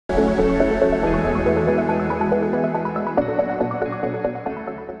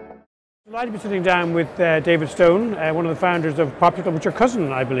Delighted to be sitting down with David Stone, one of the founders of Popsicle, which your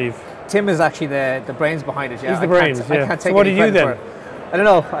cousin, I believe. Tim is actually the brains behind it. Yeah, he's the brains. I can't take so what any are you credit then? for it. I don't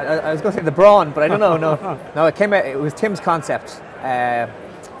know. I was going to say the brawn, but I don't know. No, it came out. It was Tim's concept. But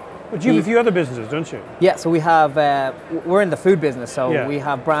you have a few other businesses, don't you? Yeah. So we have. We're in the food business, so Yeah. we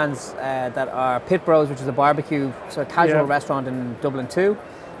have brands that are Pit Bros, which is a barbecue, so a casual Yeah. restaurant in Dublin too.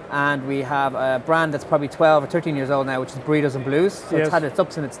 And we have a brand that's probably 12 or 13 years old now, which is Burritos and Blues. So Yes. it's had its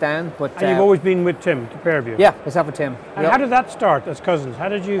ups and its downs. But And you've always been with Tim, the pair of you? yeah, myself and Tim. And how did that start as cousins? How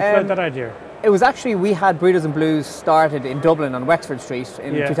did you float that idea? It was actually, we had Burritos and Blues started in Dublin on Wexford Street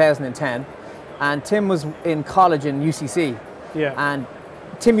in Yeah. 2010. And Tim was in college in UCC. Yeah. And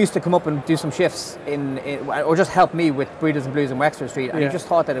Tim used to come up and do some shifts or just help me with Burritos and Blues in Wexford Street. And Yeah. he just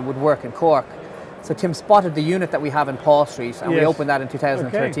thought that it would work in Cork. So Tim spotted the unit that we have in Paul Street, and we Yes. opened that in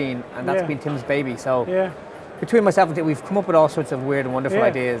 2013, and that's Yeah. been Tim's baby. So Yeah. between myself and Tim, we've come up with all sorts of weird and wonderful Yeah.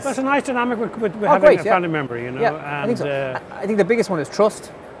 ideas. That's a nice dynamic with having great, a yeah. family member, you know. Yeah, And, I think so. I think the biggest one is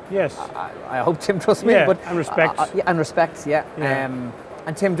trust. yes. I hope Tim trusts me, Yeah, but and respect. Yeah, and respect, yeah. Yeah.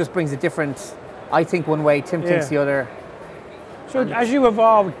 And Tim just brings a different. I think one way, Tim thinks the other. So as you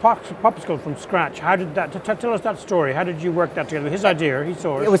evolved Popsicle from scratch, how did that? Tell us that story. How did you work that together? His idea, he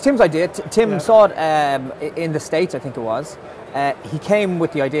saw it. It was Tim's idea. Tim Yeah. saw it in the States, I think it was. He came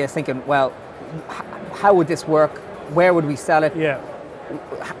with the idea thinking, well, how would this work? Where would we sell it? Yeah.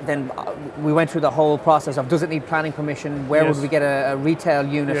 Then we went through the whole process of, does it need planning permission? Where Yes. would we get a retail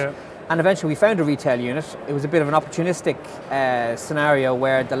unit? Yeah. And eventually we found a retail unit. It was a bit of an opportunistic scenario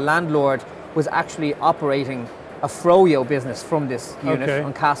where the landlord was actually operating a froyo business from this unit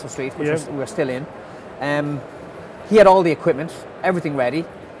on Castle Street, which we're still in. He had all the equipment, everything ready,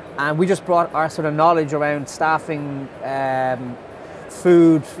 and we just brought our sort of knowledge around staffing,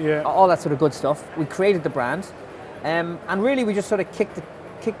 food, all that sort of good stuff. We created the brand, and really we just sort of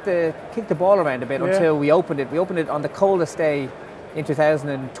kicked the ball around a bit until we opened it. We opened it on the coldest day in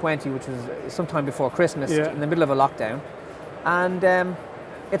 2020, which was sometime before Christmas, in the middle of a lockdown, and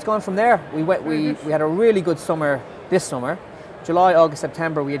it's gone from there. We had a really good summer this summer. July, August,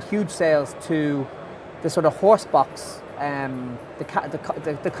 September, we had huge sales to the sort of horse box,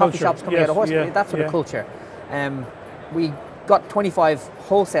 the coffee shops coming out of horse, that sort of culture. We got 25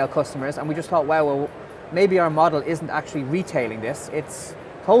 wholesale customers, and we just thought, wow, well, maybe our model isn't actually retailing this, it's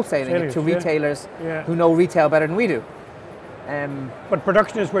wholesaling it to retailers who know retail better than we do. But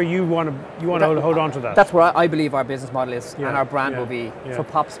production is where you want to hold on to that. That's where I believe our business model is, and our brand will be for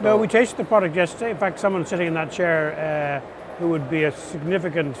Popsicle. No, we tasted the product yesterday. In fact, someone sitting in that chair who would be a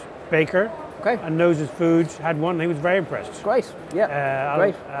significant baker and knows his foods had one. He was very impressed. Great, yeah,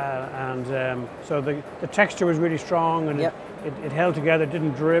 great. So the texture was really strong, and it held together,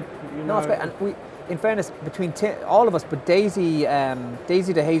 didn't drip. You know. No, it's great. And we, in fairness, between all of us, but Daisy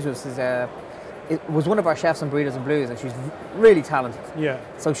DeJesus was one of our chefs on Burritos and Blues, and she's really talented. Yeah.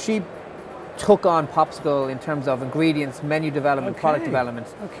 So she took on Popsicle in terms of ingredients, menu development, product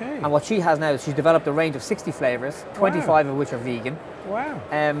development. Okay. And what she has now is she's developed a range of 60 flavours, 25 of which are vegan. Wow.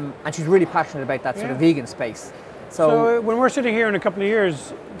 And she's really passionate about that sort of vegan space. So when we're sitting here in a couple of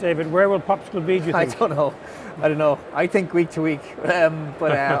years, David, where will Popsicle be, do you think? I don't know. I think week to week.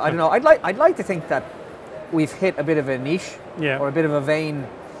 But I don't know. I'd like to think that we've hit a bit of a niche or a bit of a vein.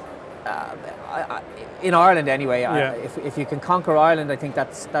 In Ireland anyway, if you can conquer Ireland, I think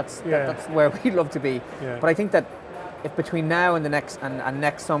that's where we'd love to be. Yeah. But I think that if between now and the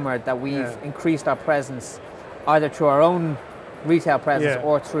next summer that we've increased our presence, either through our own retail presence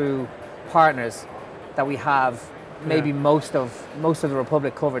or through partners, that we have maybe most of the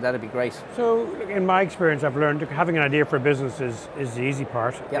Republic covered, that'd be great. So in my experience, I've learned having an idea for a business is the easy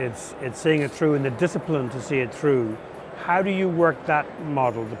part. Yep. It's seeing it through and the discipline to see it through. How do you work that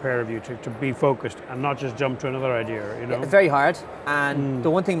model, the pair of you, to be focused and not just jump to another idea? You know, it's very hard. And the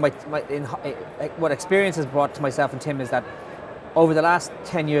one thing what experience has brought to myself and Tim is that over the last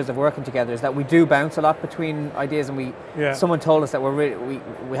 10 years of working together is that we do bounce a lot between ideas, and someone told us that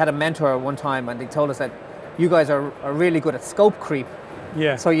we had a mentor one time, and they told us that you guys are really good at scope creep.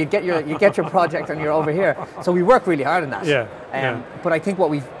 Yeah. So you get your project and you're over here. So we work really hard on that. Yeah. But I think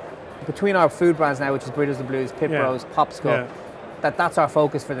between our food brands now, which is Burritos and Blues, Pit Bros, Popsicle, that's our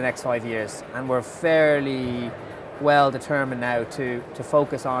focus for the next 5 years, and we're fairly well determined now to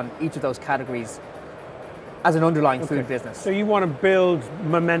focus on each of those categories as an underlying food business. So you want to build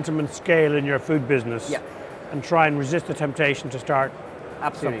momentum and scale in your food business, and try and resist the temptation to start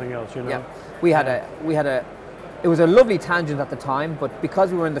something else. You know, it was a lovely tangent at the time, but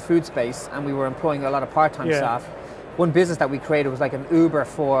because we were in the food space and we were employing a lot of part-time staff. One business that we created was like an Uber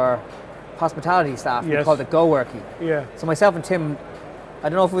for hospitality staff. We called it GoWorky. Yeah. So myself and Tim I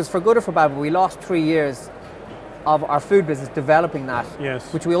don't know if it was for good or for bad, but we lost 3 years of our food business developing that,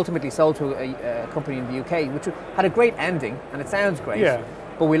 yes. which we ultimately sold to a company in the UK, which had a great ending, and it sounds great, yeah.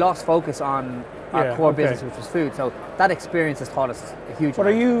 but we lost focus on our core business, which was food. So that experience has taught us a huge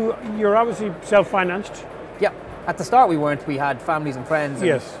amount. But you're obviously self-financed? Yeah. At the start we weren't. We had families and friends. And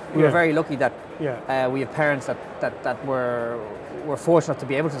yes. we were very lucky that we have parents that were fortunate to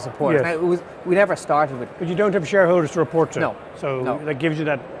be able to support us. Now, we never started with... But you don't have shareholders to report to? No. So that gives you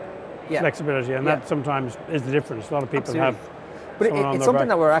that flexibility, and that sometimes is the difference. A lot of people have... But it's something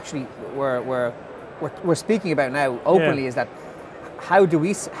that we're actually we're speaking about now openly, is that how do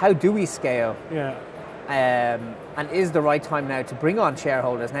we scale? Yeah. And is the right time now to bring on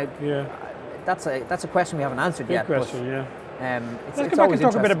shareholders? Now, that's a question we haven't answered yet. Good question, Let's go back and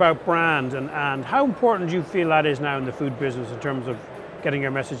talk a bit about brand and how important do you feel that is now in the food business in terms of getting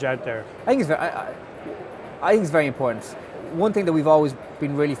your message out there? I think it's very important. One thing that we've always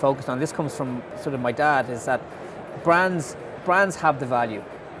been really focused on, this comes from sort of my dad, is that brands have the value.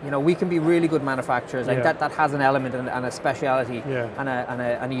 You know, we can be really good manufacturers. Like that has an element and a speciality and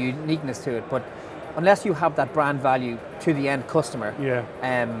a uniqueness to it. But unless you have that brand value to the end customer,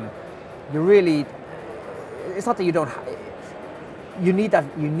 you really, it's not that you don't. You need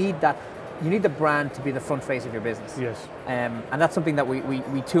the brand to be the front face of your business. Yes. And that's something that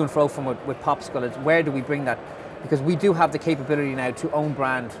we to and fro from with Popsicle. Is where do we bring that? Because we do have the capability now to own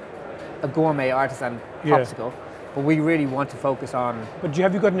brand a gourmet artisan Popsicle, but we really want to focus on... But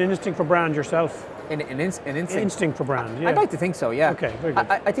have you got an instinct for brand yourself? An instinct? Instinct for brand, I'd like to think so, yeah. Okay, very good.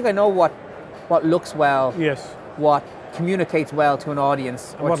 I think I know what looks well, what communicates well to an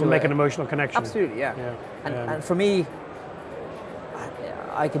audience. And what will make an emotional connection. Absolutely, yeah. And for me,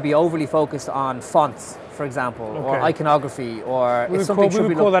 I could be overly focused on fonts, for example, or iconography, or we would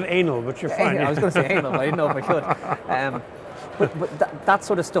call that anal, but you're fine. I was going to say anal, but I didn't know if I could. But that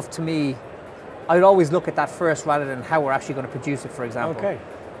sort of stuff, to me, I'd always look at that first rather than how we're actually going to produce it, for example. Okay.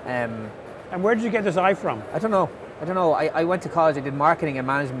 And where did you get this eye from? I don't know. I went to college. I did marketing and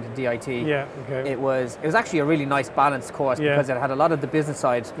management at DIT. Yeah. Okay. It was actually a really nice balanced course because it had a lot of the business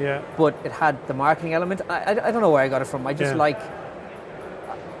side, but it had the marketing element. I don't know where I got it from. I just like.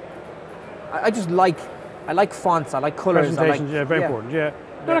 I like fonts. I like colours. Presentations, very important. Yeah.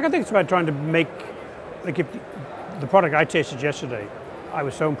 No, I think it's about trying to make, like, if the product I tasted yesterday, I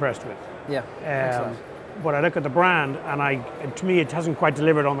was so impressed with. Yeah. But I look at the brand, and to me, it hasn't quite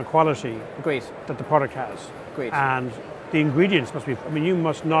delivered on the quality that the product has. Great. And the ingredients must be. I mean, you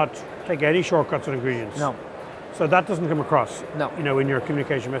must not take any shortcuts on ingredients. No. So that doesn't come across. No. You know, in your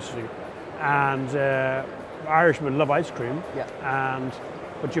communication messaging. And Irishmen love ice cream. Yeah.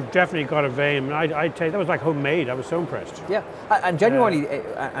 But you've definitely got a vein. I tell you, that was like homemade. I was so impressed. Yeah, and genuinely,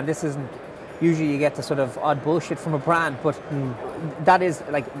 and this isn't, usually you get the sort of odd bullshit from a brand, but that is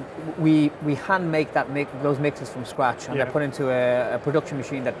like, we hand make those mixes from scratch, and they're put into a production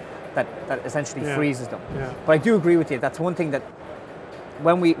machine that essentially freezes them. Yeah. But I do agree with you, that's one thing that,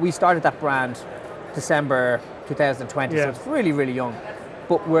 when we started that brand, December 2020, so it's really, really young,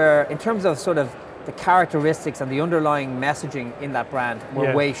 but we're, in terms of sort of the characteristics and the underlying messaging in that brand,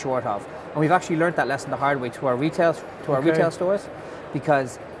 we're way short of. And we've actually learned that lesson the hard way to our retail stores,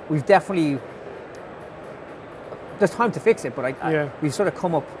 because we've definitely, there's time to fix it, but we've sort of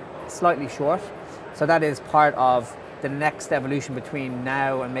come up slightly short. So that is part of the next evolution between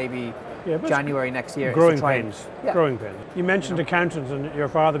now and maybe January next year. Growing pains. Growing pains. You mentioned accountants and your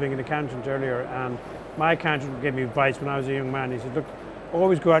father being an accountant earlier, and my accountant gave me advice when I was a young man. He said, look,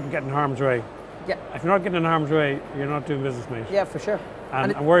 always go out and get in harm's way. Yeah. If you're not getting in harm's way, you're not doing business, mate. Yeah, for sure.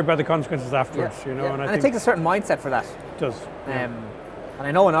 And worry about the consequences afterwards, you know. And I think it takes a certain mindset for that. It does. And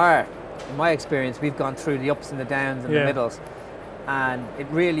I know in my experience, we've gone through the ups and the downs and the middles, and it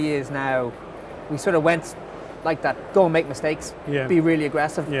really is now. We sort of went like that. Go and make mistakes. Be really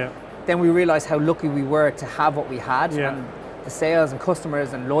aggressive. Then we realised how lucky we were to have what we had, and the sales and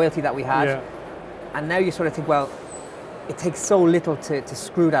customers and loyalty that we had. And now you sort of think, well, it takes so little to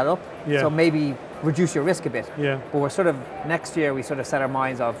screw that up, so maybe reduce your risk a bit. But we're sort of, next year we sort of set our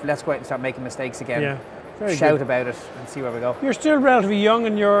minds of, let's go out and start making mistakes again, shout about it and see where we go. You're still relatively young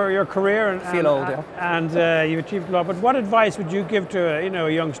in your career, and feel old, and you've achieved a lot, but what advice would you give to a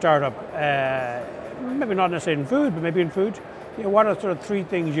young startup, maybe not necessarily in food, but maybe in food? What are sort of 3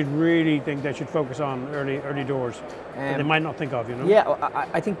 things you'd really think they should focus on early doors that they might not think of,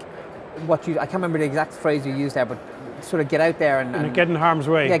 I think I can't remember the exact phrase you used there, but sort of get out there and get in harm's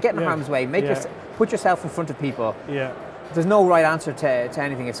way. Yeah, get in harm's way. Put yourself in front of people. There's no right answer to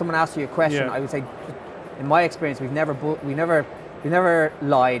anything. If someone asks you a question, I would say, in my experience, we never We've never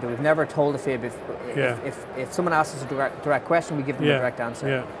lied. We've never told a fib. If someone asks us a direct question, we give them a direct answer.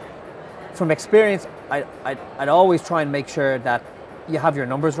 Yeah. From experience, I'd always try and make sure that you have your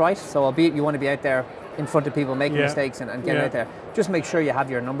numbers right. So albeit you want to be out there in front of people making mistakes and getting out there, just make sure you have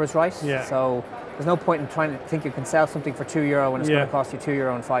your numbers right. Yeah. So there's no point in trying to think you can sell something for €2 when it's going to cost you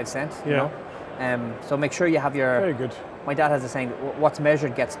 €2.05. You know? So make sure you have your... Very good. My dad has a saying, what's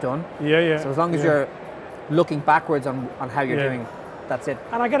measured gets done. Yeah. So as long as you're looking backwards on how you're doing, that's it.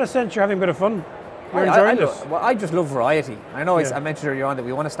 And I get a sense you're having a bit of fun. You're enjoying this. Well, I just love variety. I know I mentioned earlier on that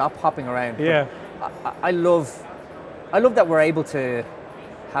we want to stop hopping around. Yeah. I love that we're able to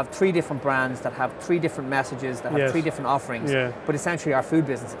have 3 different brands that have 3 different messages, that have 3 different offerings, but essentially our food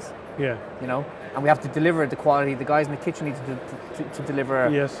businesses. Yeah. You know, and we have to deliver the quality. The guys in the kitchen need to deliver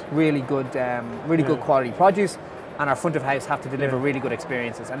really good quality produce, and our front of house have to deliver really good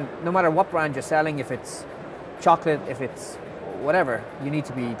experiences. And no matter what brand you're selling, if it's chocolate, if it's whatever, you need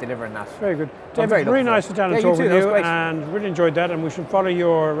to be delivering that. Very good. David, really nice to sit down and talk with you, and really enjoyed that, and we should follow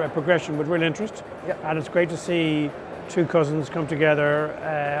your progression with real interest. And it's great to see 2 cousins come together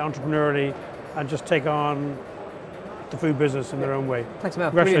entrepreneurially and just take on the food business in their own way. Thanks,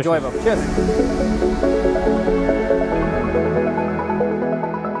 Mel. Really enjoyable. Cheers.